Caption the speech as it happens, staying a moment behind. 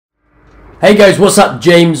Hey guys, what's up?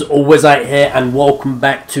 James or Wizite here, and welcome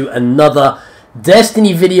back to another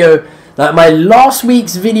Destiny video. Now, my last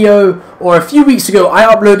week's video, or a few weeks ago, I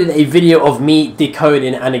uploaded a video of me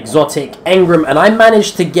decoding an exotic Engram, and I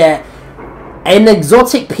managed to get an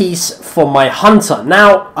exotic piece for my hunter.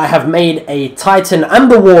 Now, I have made a Titan and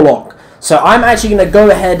the Warlock, so I'm actually going to go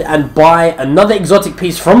ahead and buy another exotic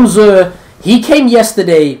piece from Zur. He came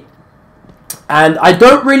yesterday. And I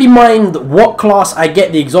don't really mind what class I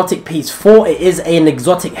get the exotic piece for. It is an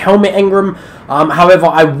exotic helmet Engram. However,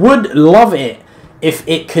 I would love it if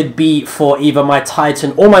it could be for either my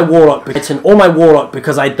Titan or my Warlock.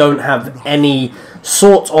 Because I don't have any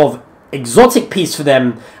sort of exotic piece for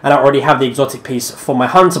them. And I already have the exotic piece for my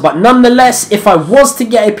Hunter. But nonetheless, if I was to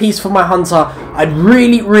get a piece for my Hunter, I'd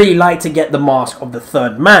really like to get the Mask of the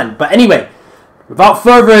Third Man. But anyway, without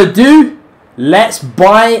further ado, let's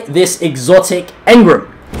buy this exotic Engram.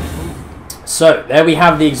 So, there we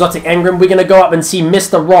have the exotic Engram. We're going to go up and see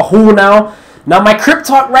Mr. Rahul now. Now, my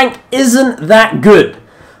Cryptarch rank isn't that good.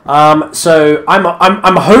 So,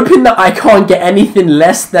 I'm hoping that I can't get anything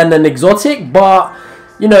less than an exotic. But,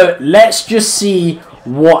 you know, let's just see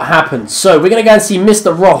what happens. So, we're going to go and see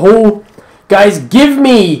Mr. Rahul. Guys, give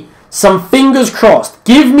me some fingers crossed.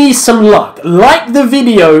 Give me some luck. Like the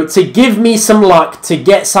video to give me some luck to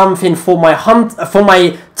get something for my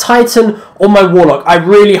Titan or my Warlock. I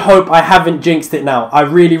really hope I haven't jinxed it now. I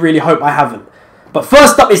really hope I haven't. But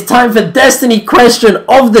first up, it's time for Destiny question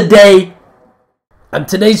of the day. And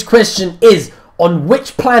today's question is, on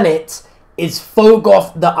which planet is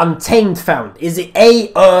Fogoth the Untamed found? Is it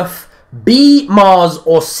A, Earth, B, Mars,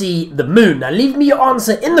 or C, the Moon? Now leave me your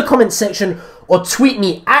answer in the comment section, or tweet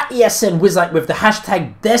me at ESNWizite with the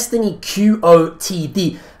hashtag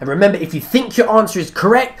DestinyQOTD. And remember, if you think your answer is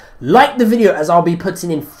correct, like the video, as I'll be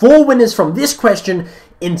putting in 4 winners from this question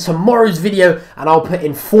in tomorrow's video, and I'll put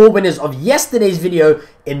in 4 winners of yesterday's video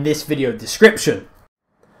in this video description.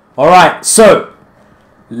 Alright, so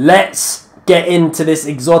let's get into this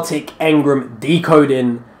exotic Engram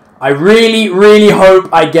decoding. I really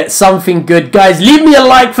hope I get something good. Guys, leave me a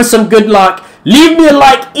like for some good luck. Leave me a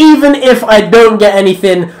like even if I don't get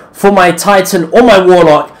anything for my Titan or my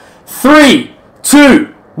Warlock. 3,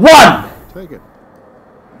 2, 1. Take it.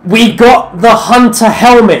 We got the Hunter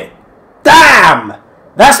helmet. Damn!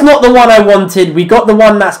 That's not the one I wanted. We got the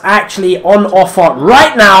one that's actually on offer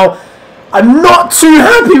right now. I'm not too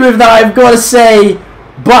happy with that, I've got to say.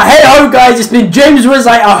 But hey ho guys, it's been James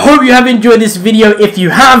Wizite. I hope you have enjoyed this video. If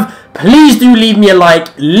you have, please do leave me a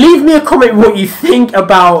like. Leave me a comment what you think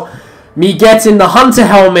about me getting the Hunter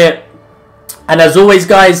helmet. And as always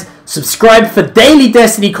guys, subscribe for daily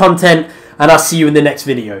Destiny content. And I'll see you in the next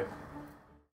video.